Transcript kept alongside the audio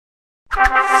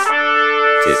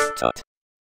TipTut.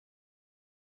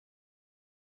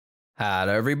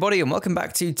 Hello everybody and welcome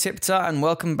back to TipTut and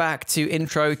welcome back to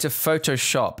Intro to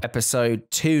Photoshop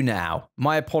episode 2 now.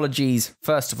 My apologies,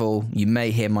 first of all, you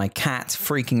may hear my cat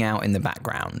freaking out in the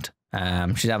background.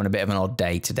 She's having a bit of an odd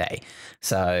day today,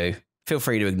 so feel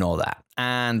free to ignore that.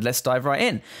 And let's dive right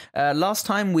in. Last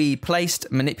time we placed,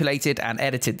 manipulated and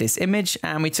edited this image,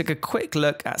 and we took a quick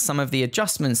look at some of the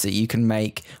adjustments that you can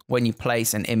make when you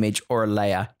place an image or a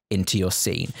layer into your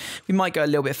scene. We might go a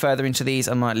little bit further into these.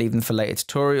 I might leave them for later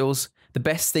tutorials. The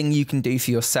best thing you can do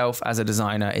for yourself as a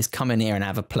designer is come in here and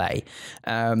have a play.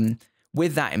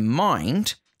 With that in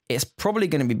mind, it's probably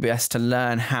going to be best to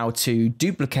learn how to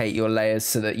duplicate your layers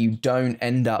so that you don't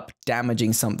end up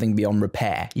damaging something beyond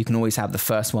repair. You can always have the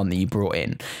first one that you brought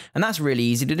in. And that's really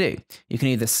easy to do. You can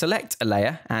either select a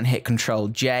layer and hit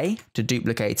Ctrl-J to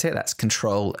duplicate it. That's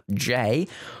Ctrl-J.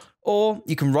 Or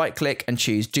you can right click and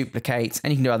choose duplicate,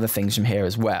 and you can do other things from here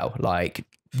as well, like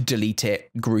delete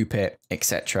it, group it,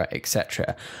 etc,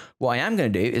 etc. What I am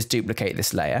going to do is duplicate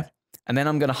this layer, and then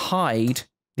I'm going to hide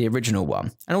the original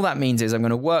one. And all that means is I'm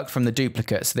going to work from the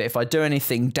duplicate so that if I do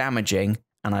anything damaging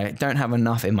and I don't have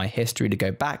enough in my history to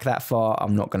go back that far,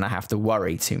 I'm not going to have to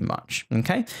worry too much.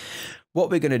 Okay. What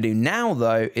we're going to do now,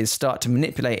 though, is start to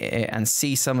manipulate it and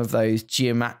see some of those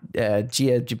geometrical,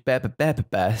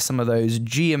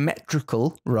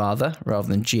 rather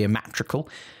than geometrical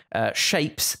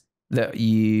shapes that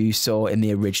you saw in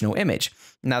the original image.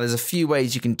 Now, there's a few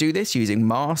ways you can do this using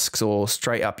masks or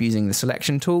straight up using the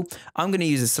selection tool. I'm going to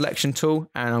use the selection tool,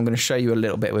 and I'm going to show you a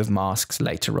little bit with masks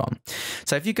later on.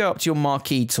 So if you go up to your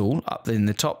marquee tool up in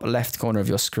the top left corner of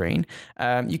your screen,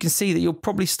 you can see that you'll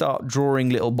probably start drawing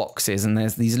little boxes, and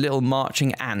there's these little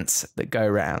marching ants that go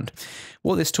around.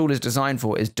 What this tool is designed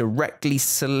for is directly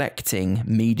selecting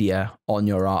media on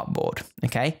your artboard,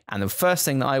 okay? And the first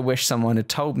thing that I wish someone had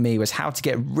told me was how to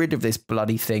get rid of this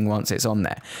bloody thing once it's on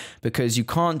there, because you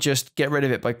can't just get rid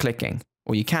of it by clicking.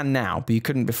 Well, you can now, but you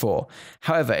couldn't before.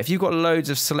 However, if you've got loads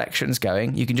of selections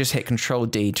going, you can just hit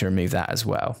Ctrl-D to remove that as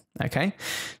well, okay?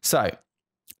 So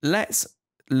let's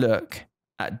look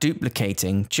at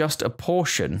duplicating just a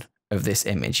portion of this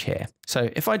image here. So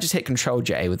if I just hit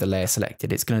Ctrl-J with the layer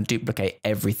selected, it's going to duplicate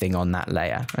everything on that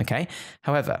layer, okay?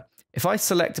 However, if I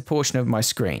select a portion of my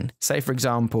screen, say for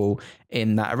example,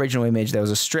 in that original image, there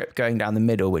was a strip going down the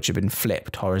middle which had been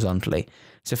flipped horizontally.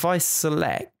 So if I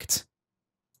select,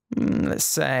 let's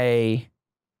say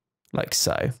like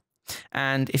so,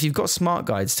 and if you've got smart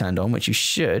guides turned on, which you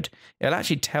should, it'll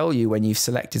actually tell you when you've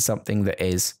selected something that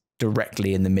is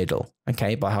directly in the middle,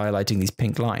 okay, by highlighting these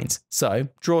pink lines. So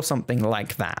draw something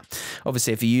like that.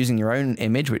 Obviously, if you're using your own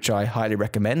image, which I highly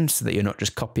recommend so that you're not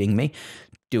just copying me,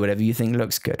 do whatever you think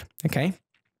looks good, okay?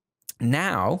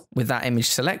 Now, with that image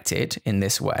selected in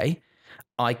this way,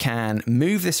 I can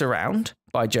move this around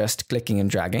by just clicking and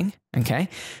dragging, okay?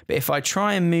 But if I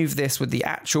try and move this with the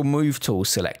actual move tool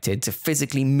selected to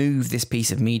physically move this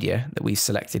piece of media that we've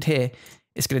selected here,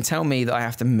 it's going to tell me that I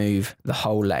have to move the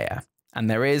whole layer. And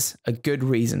there is a good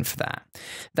reason for that.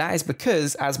 That is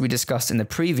because, as we discussed in the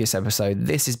previous episode,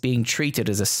 this is being treated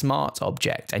as a smart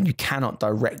object, and you cannot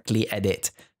directly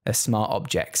edit a smart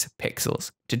object's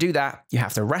pixels. To do that, you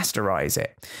have to rasterize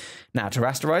it. Now, to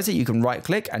rasterize it, you can right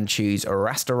click and choose a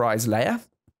rasterize layer.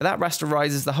 But that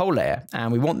rasterizes the whole layer,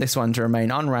 and we want this one to remain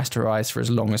unrasterized for as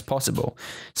long as possible.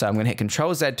 So I'm going to hit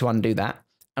Ctrl-Z to undo that.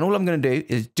 And all I'm going to do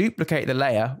is duplicate the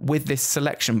layer with this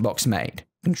selection box made.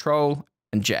 Ctrl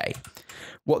and J.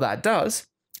 What that does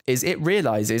is it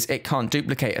realizes it can't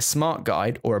duplicate a smart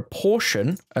guide or a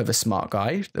portion of a smart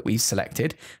guide that we've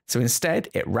selected. So instead,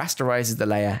 it rasterizes the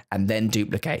layer and then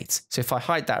duplicates. So if I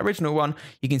hide that original one,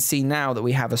 you can see now that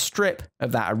we have a strip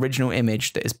of that original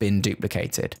image that has been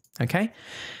duplicated, okay?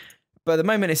 But at the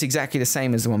moment, it's exactly the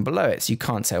same as the one below it, so you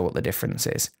can't tell what the difference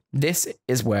is. This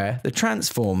is where the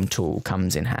transform tool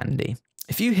comes in handy.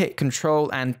 If you hit Ctrl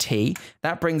and T,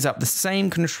 that brings up the same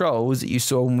controls that you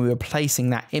saw when we were placing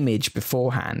that image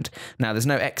beforehand. Now, there's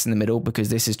no X in the middle because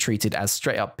this is treated as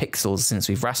straight up pixels since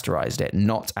we've rasterized it,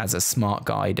 not as a smart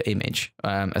guide image,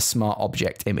 a smart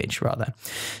object image rather.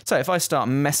 So if I start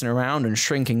messing around and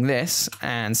shrinking this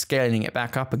and scaling it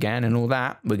back up again and all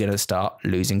that, we're going to start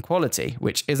losing quality,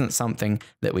 which isn't something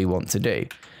that we want to do.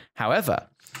 However,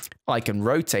 I can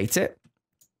rotate it,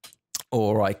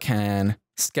 or I can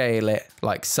scale it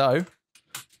like so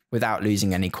without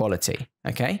losing any quality,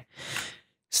 okay?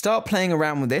 Start playing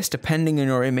around with this. Depending on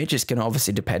your image, it's going to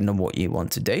obviously depend on what you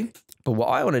want to do. But what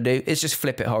I want to do is just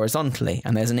flip it horizontally,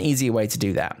 and there's an easier way to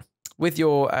do that. With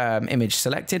your image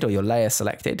selected or your layer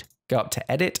selected, go up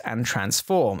to edit and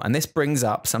transform. And this brings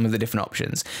up some of the different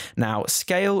options. Now,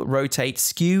 scale, rotate,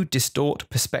 skew, distort,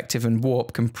 perspective, and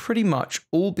warp can pretty much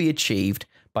all be achieved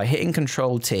by hitting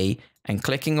Control T and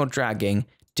clicking or dragging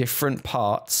different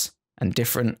parts and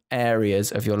different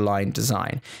areas of your line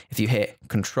design. If you hit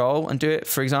Control and do it,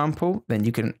 for example, then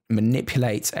you can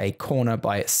manipulate a corner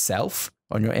by itself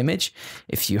on your image.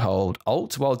 If you hold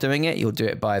Alt while doing it, you'll do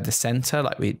it by the center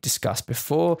like we discussed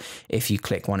before. If you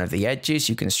click one of the edges,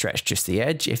 you can stretch just the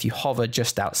edge. If you hover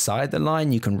just outside the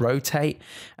line, you can rotate.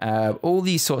 All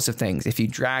these sorts of things. If you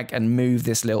drag and move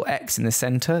this little X in the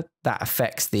center, that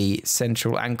affects the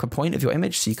central anchor point of your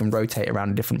image, so you can rotate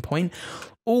around a different point.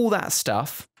 All that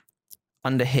stuff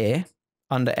under here,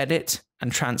 under edit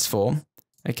and transform,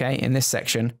 okay, in this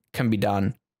section can be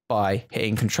done by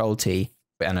hitting Control T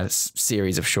and a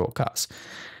series of shortcuts.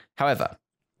 However,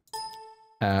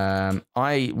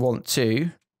 I want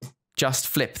to just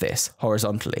flip this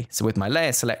horizontally. So with my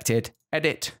layer selected,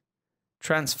 edit,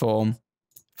 transform,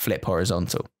 flip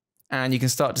horizontal. And you can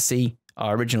start to see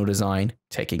our original design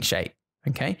taking shape,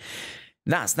 okay?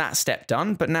 That's that step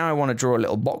done, but now I want to draw a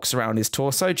little box around his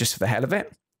torso just for the hell of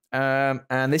it.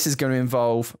 And this is going to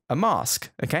involve a mask,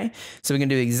 okay? So we're going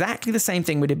to do exactly the same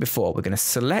thing we did before. We're going to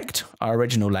select our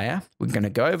original layer. We're going to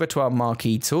go over to our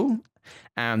marquee tool,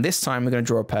 and this time we're going to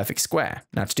draw a perfect square.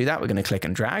 Now to do that, we're going to click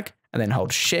and drag, and then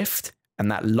hold Shift, and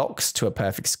that locks to a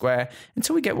perfect square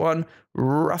until we get one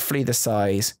roughly the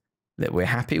size that we're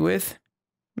happy with.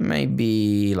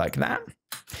 Maybe like that.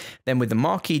 Then with the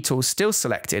marquee tool still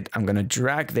selected, I'm going to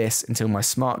drag this until my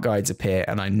smart guides appear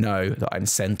and I know that I'm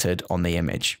centered on the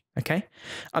image. Okay.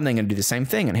 I'm then going to do the same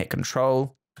thing and hit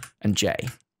Control and J.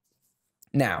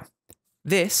 Now,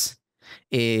 this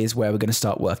is where we're going to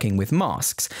start working with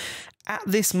masks. At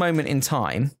this moment in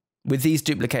time, with these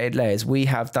duplicated layers, we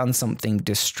have done something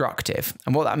destructive.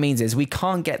 And what that means is we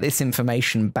can't get this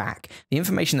information back. The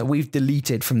information that we've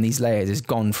deleted from these layers is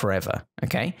gone forever.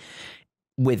 Okay.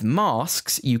 With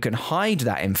masks, you can hide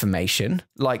that information,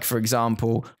 like, for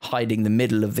example, hiding the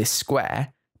middle of this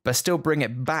square, but still bring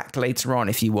it back later on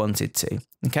if you wanted to,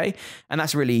 okay? And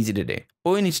that's really easy to do.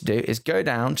 All you need to do is go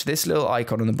down to this little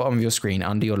icon on the bottom of your screen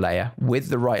under your layer with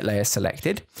the right layer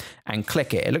selected and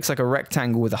click it. It looks like a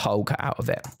rectangle with a hole cut out of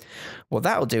it. What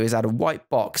that'll do is add a white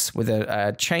box with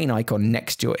a chain icon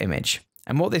next to your image.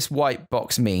 And what this white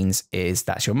box means is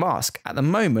that's your mask. At the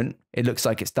moment, it looks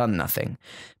like it's done nothing.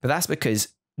 But that's because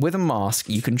with a mask,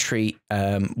 you can treat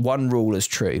one rule as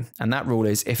true. And that rule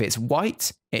is if it's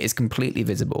white, it is completely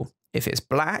visible. If it's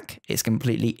black, it's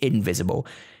completely invisible.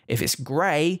 If it's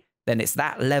gray, then it's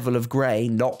that level of gray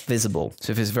not visible.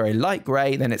 So if it's very light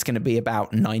gray, then it's going to be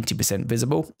about 90%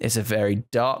 visible. If it's a very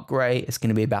dark gray, it's going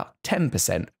to be about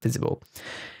 10% visible.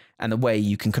 And the way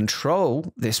you can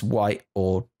control this white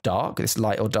or dark, this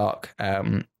light or dark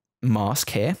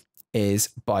mask here is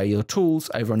by your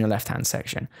tools over on your left-hand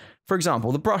section. For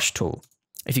example, the brush tool.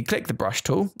 If you click the brush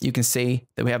tool, you can see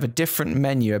that we have a different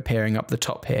menu appearing up the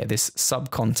top here, this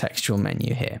subcontextual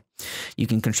menu here. You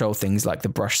can control things like the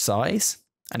brush size,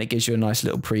 and it gives you a nice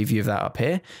little preview of that up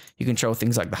here. You control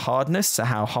things like the hardness, so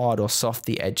how hard or soft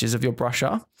the edges of your brush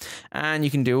are. And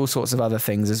you can do all sorts of other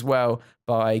things as well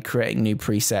by creating new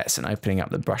presets and opening up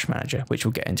the brush manager, which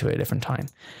we'll get into at a different time.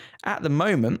 At the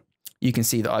moment, you can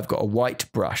see that I've got a white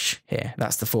brush here.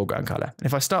 That's the foreground color. And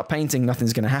if I start painting,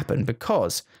 nothing's going to happen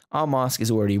because our mask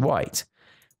is already white.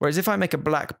 Whereas if I make a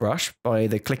black brush by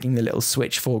either clicking the little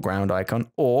switch foreground icon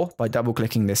or by double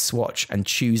clicking this swatch and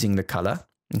choosing the color,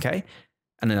 okay,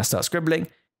 and then I start scribbling,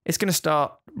 it's going to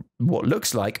start what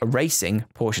looks like erasing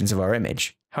portions of our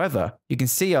image. However, you can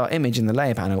see our image in the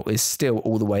layer panel is still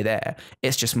all the way there.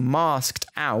 It's just masked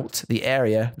out the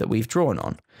area that we've drawn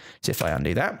on. So if I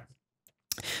undo that,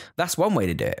 that's one way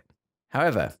to do it.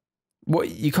 However,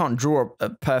 you can't draw a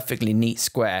perfectly neat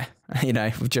square, you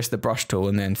know, with just the brush tool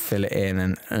and then fill it in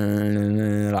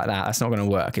and like that. That's not going to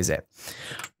work, is it?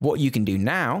 What you can do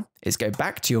now is go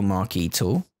back to your marquee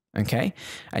tool. Okay,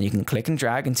 and you can click and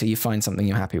drag until you find something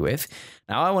you're happy with.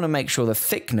 Now I want to make sure the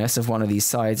thickness of one of these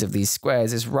sides of these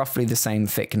squares is roughly the same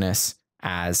thickness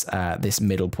as this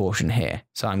middle portion here.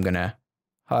 So I'm going to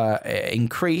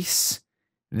increase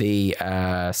the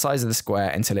size of the square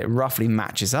until it roughly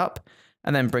matches up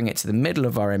and then bring it to the middle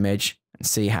of our image and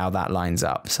see how that lines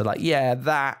up. So like, yeah,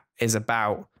 that is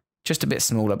about just a bit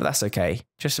smaller, but that's okay.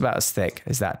 Just about as thick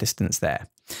as that distance there.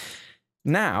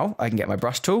 Now I can get my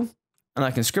brush tool and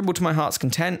I can scribble to my heart's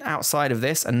content outside of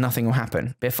this and nothing will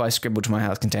happen. But if I scribble to my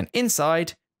heart's content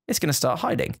inside, it's going to start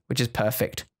hiding, which is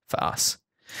perfect for us.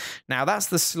 Now that's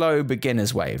the slow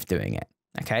beginner's way of doing it.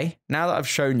 Okay. Now that I've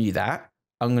shown you that,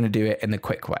 I'm going to do it in the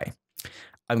quick way.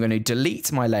 I'm going to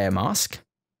delete my layer mask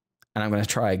and I'm going to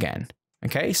try again.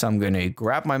 Okay, so I'm going to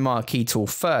grab my marquee tool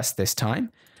first this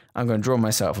time. I'm going to draw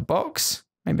myself a box.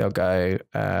 Maybe I'll go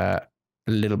a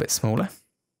little bit smaller,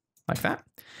 like that.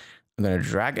 I'm going to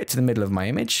drag it to the middle of my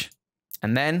image.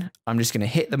 And then I'm just going to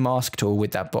hit the mask tool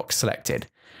with that box selected.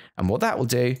 And what that will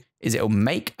do is it will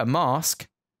make a mask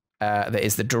that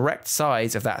is the direct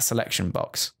size of that selection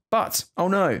box. But, oh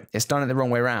no, it's done it the wrong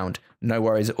way around. No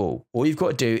worries at all. All you've got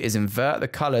to do is invert the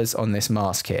colors on this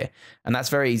mask here. And that's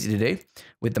very easy to do.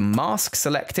 With the mask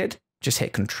selected, just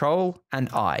hit Control and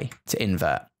I to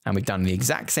invert. And we've done the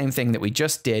exact same thing that we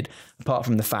just did, apart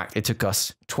from the fact it took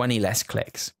us 20 less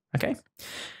clicks. Okay,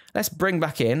 let's bring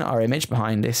back in our image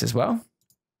behind this as well,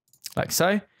 like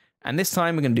so. And this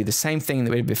time we're going to do the same thing that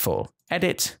we did before.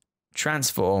 Edit,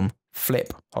 transform,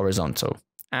 flip horizontal.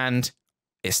 And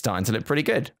it's starting to look pretty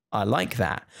good. I like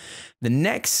that. The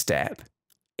next step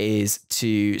is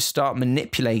to start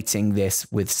manipulating this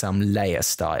with some layer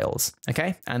styles,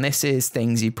 okay? And this is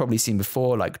things you've probably seen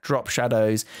before, like drop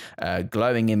shadows,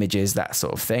 glowing images, that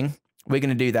sort of thing. We're going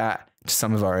to do that to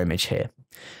some of our image here.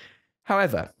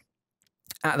 However,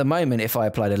 at the moment, if I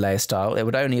applied a layer style, it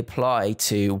would only apply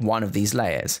to one of these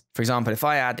layers. For example, if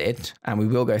I added, and we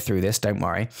will go through this, don't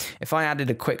worry, if I added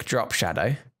a quick drop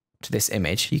shadow to this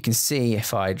image, you can see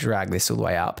if I drag this all the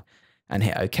way up and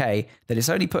hit OK, that it's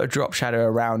only put a drop shadow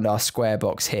around our square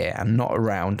box here and not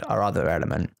around our other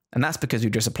element. And that's because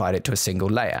we've just applied it to a single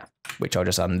layer, which I'll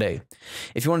just undo.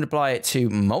 If you want to apply it to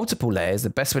multiple layers, the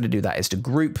best way to do that is to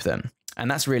group them. And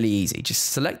that's really easy.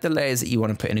 Just select the layers that you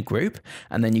want to put in a group,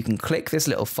 and then you can click this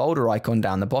little folder icon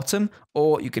down the bottom,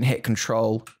 or you can hit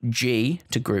Control G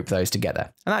to group those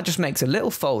together. And that just makes a little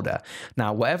folder.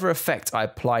 Now, whatever effect I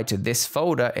apply to this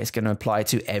folder, it's going to apply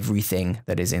to everything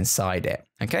that is inside it.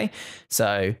 Okay,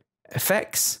 so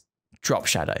effects, drop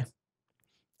shadow.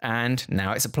 And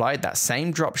now it's applied that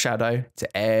same drop shadow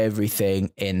to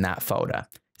everything in that folder.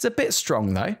 It's a bit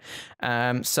strong though.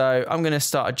 So I'm going to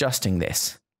start adjusting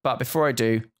this. But before I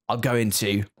do, I'll go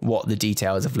into what the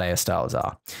details of layer styles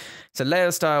are. So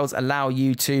layer styles allow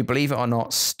you to, believe it or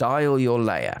not, style your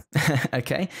layer.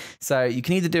 Okay, so you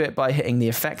can either do it by hitting the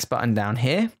effects button down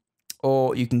here,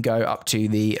 or you can go up to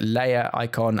the layer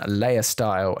icon, layer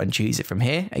style, and choose it from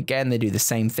here. Again, they do the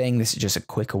same thing. This is just a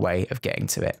quicker way of getting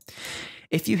to it.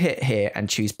 If you hit here and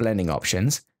choose blending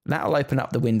options, that'll open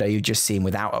up the window you've just seen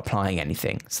without applying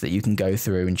anything, so that you can go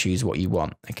through and choose what you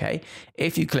want, okay?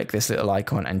 If you click this little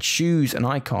icon and choose an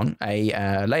icon,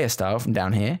 a layer style from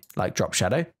down here, like drop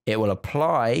shadow, it will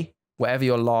apply whatever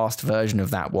your last version of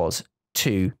that was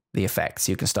to the effect,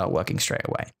 so you can start working straight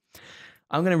away.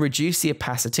 I'm going to reduce the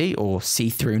opacity or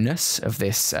see-throughness of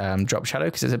this drop shadow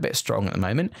because it's a bit strong at the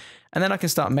moment. And then I can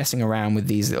start messing around with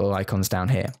these little icons down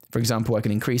here. For example, I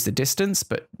can increase the distance,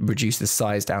 but reduce the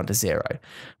size down to 0.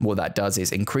 What that does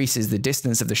is increases the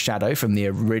distance of the shadow from the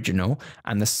original,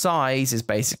 and the size is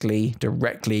basically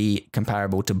directly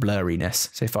comparable to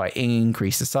blurriness. So if I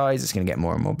increase the size, it's going to get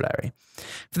more and more blurry.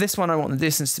 For this one, I want the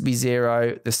distance to be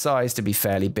 0, the size to be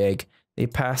fairly big, the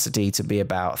opacity to be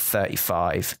about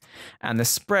 35, and the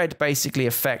spread basically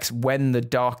affects when the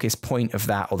darkest point of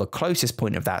that or the closest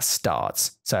point of that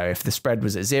starts. So if the spread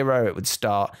was at 0, it would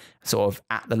start sort of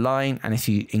at the line, and if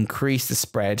you increase the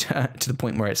spread to the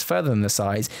point where it's further than the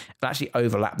size, it'll actually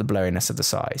overlap the blurriness of the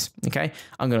size. Okay,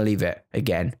 I'm going to leave it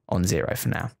again on 0 for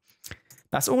now.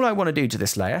 That's all I want to do to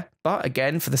this layer, but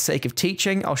again, for the sake of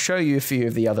teaching, I'll show you a few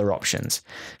of the other options,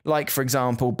 like for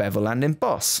example, bevel and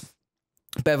emboss.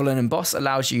 Bevel and emboss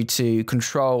allows you to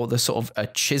control the sort of a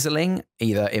chiseling,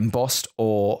 either embossed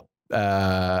or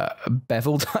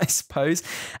beveled, I suppose,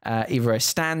 either a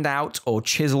standout or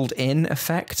chiseled in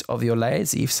effect of your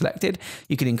layers that you've selected.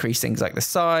 You can increase things like the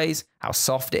size, how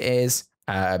soft it is.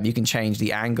 You can change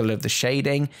the angle of the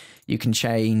shading. You can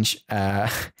change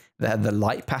the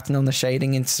light pattern on the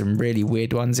shading into some really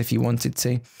weird ones if you wanted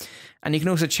to. And you can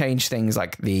also change things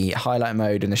like the highlight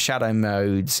mode and the shadow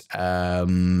mode's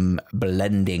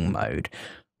blending mode,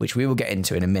 which we will get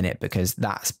into in a minute because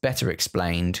that's better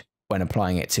explained when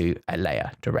applying it to a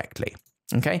layer directly.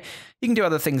 Okay, you can do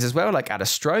other things as well, like add a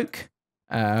stroke,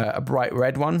 a bright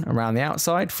red one around the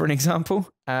outside, for an example.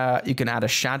 You can add a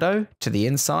shadow to the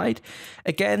inside.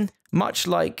 Again, much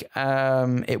like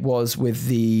it was with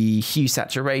the hue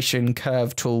saturation,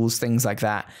 curve tools, things like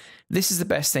that. This is the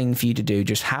best thing for you to do.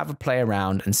 Just have a play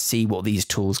around and see what these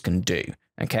tools can do.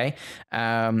 Okay.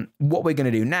 What we're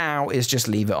going to do now is just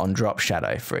leave it on drop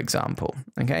shadow, for example.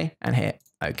 Okay. And hit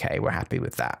OK. We're happy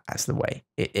with that. That's the way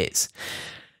it is.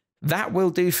 That will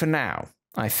do for now,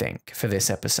 I think, for this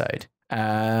episode.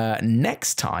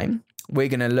 Next time, we're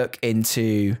going to look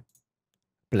into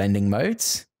blending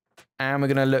modes. And we're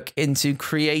going to look into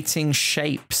creating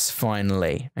shapes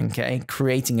finally, okay?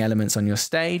 Creating elements on your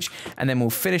stage, and then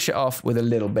we'll finish it off with a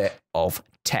little bit of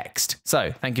text.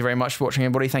 So thank you very much for watching,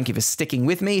 everybody. Thank you for sticking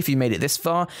with me if you made it this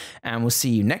far, and we'll see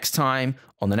you next time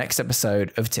on the next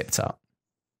episode of TipTut.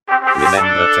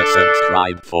 Remember to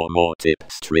subscribe for more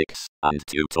tips, tricks, and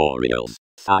tutorials.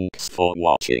 Thanks for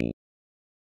watching.